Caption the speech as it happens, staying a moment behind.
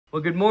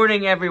Well, good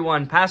morning,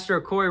 everyone.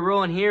 Pastor Corey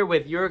Rowland here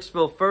with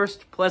Yorksville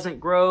First, Pleasant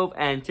Grove,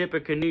 and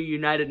Tippecanoe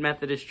United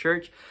Methodist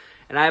Church.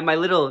 And I have my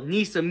little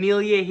niece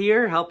Amelia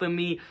here helping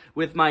me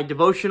with my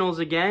devotionals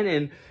again.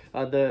 And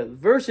the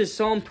verse is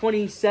Psalm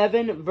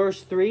 27,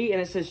 verse 3.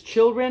 And it says,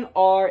 "Children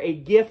are a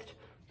gift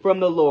from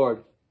the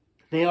Lord.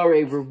 They are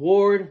a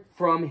reward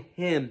from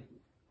Him."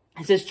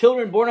 It says,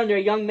 "Children born under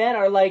young men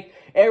are like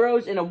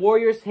arrows in a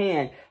warrior's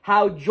hand.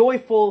 How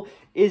joyful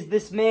is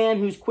this man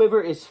whose quiver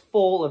is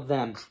full of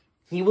them.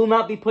 He will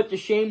not be put to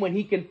shame when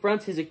he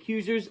confronts his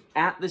accusers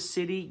at the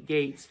city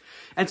gates."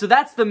 And so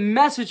that's the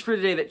message for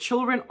today, that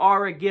children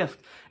are a gift.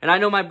 And I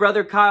know my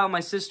brother Kyle, my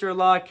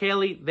sister-in-law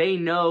Kaylee, they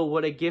know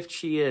what a gift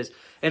she is.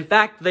 In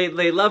fact, they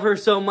love her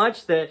so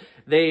much that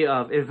they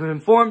have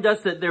informed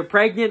us that they're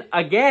pregnant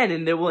again.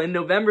 And in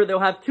November, they'll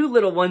have 2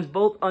 little ones,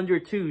 both under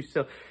 2.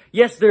 So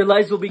yes, their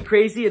lives will be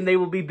crazy and they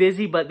will be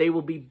busy, but they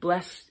will be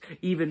blessed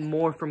even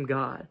more from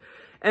God.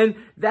 And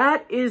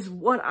that is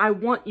what I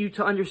want you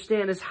to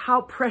understand, is how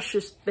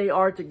precious they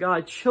are to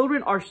God.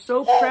 Children are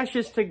so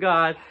precious to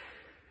God.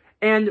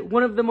 And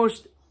one of the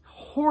most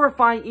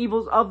horrifying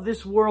evils of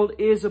this world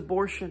is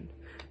abortion.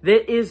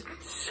 That is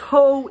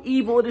so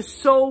evil. It is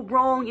so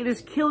wrong. It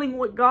is killing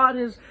what God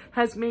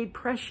has made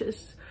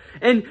precious.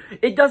 And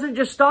it doesn't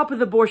just stop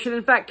with abortion.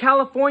 In fact,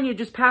 California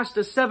just passed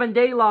a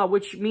 7-day law,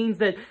 which means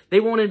that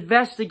they won't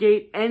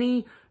investigate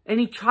any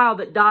child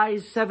that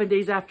dies 7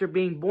 days after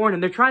being born.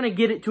 And they're trying to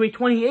get it to a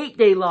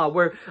 28-day law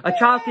where a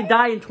child can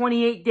die in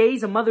 28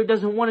 days. A mother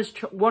doesn't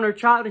want her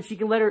child, and she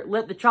can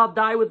let the child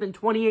die within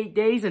 28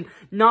 days and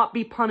not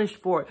be punished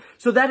for it.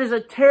 So that is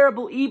a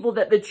terrible evil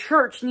that the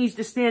church needs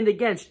to stand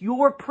against.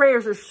 Your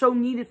prayers are so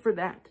needed for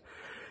that.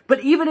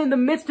 But even in the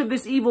midst of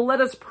this evil, let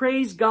us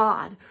praise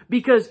God,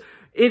 because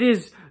it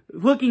is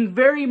looking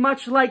very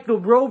much like the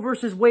Roe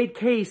versus Wade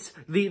case.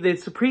 The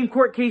Supreme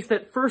Court case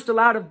that first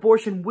allowed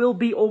abortion will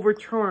be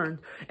overturned.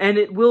 And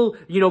it will,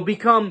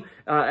 become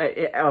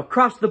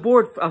across the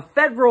board a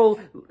federal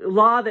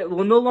law that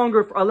will no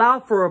longer allow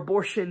for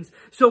abortions.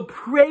 So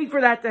pray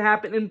for that to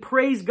happen, and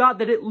praise God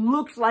that it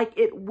looks like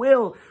it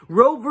will.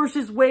 Roe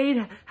versus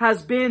Wade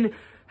has been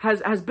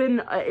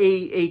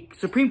a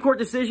Supreme Court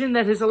decision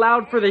that has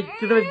allowed for the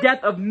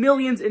death of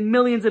millions and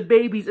millions of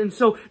babies. And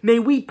so may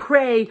we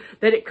pray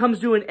that it comes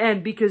to an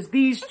end, because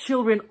these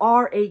children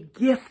are a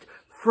gift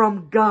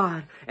from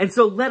God. And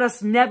so let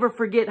us never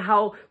forget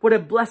what a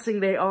blessing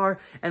they are.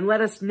 And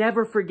let us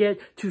never forget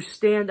to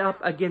stand up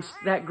against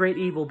that great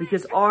evil,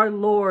 because our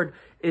Lord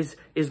is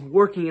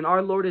working and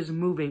our Lord is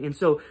moving. And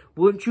so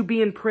wouldn't you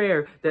be in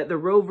prayer that the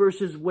Roe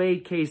versus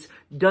Wade case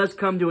does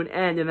come to an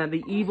end, and that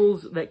the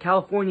evils that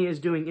California is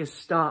doing is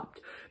stopped,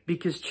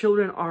 because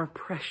children are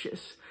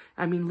precious.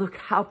 I mean, look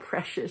how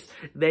precious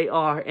they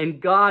are.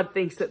 And God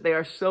thinks that they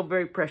are so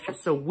very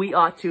precious. So we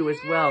ought to as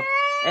well.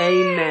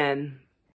 Amen.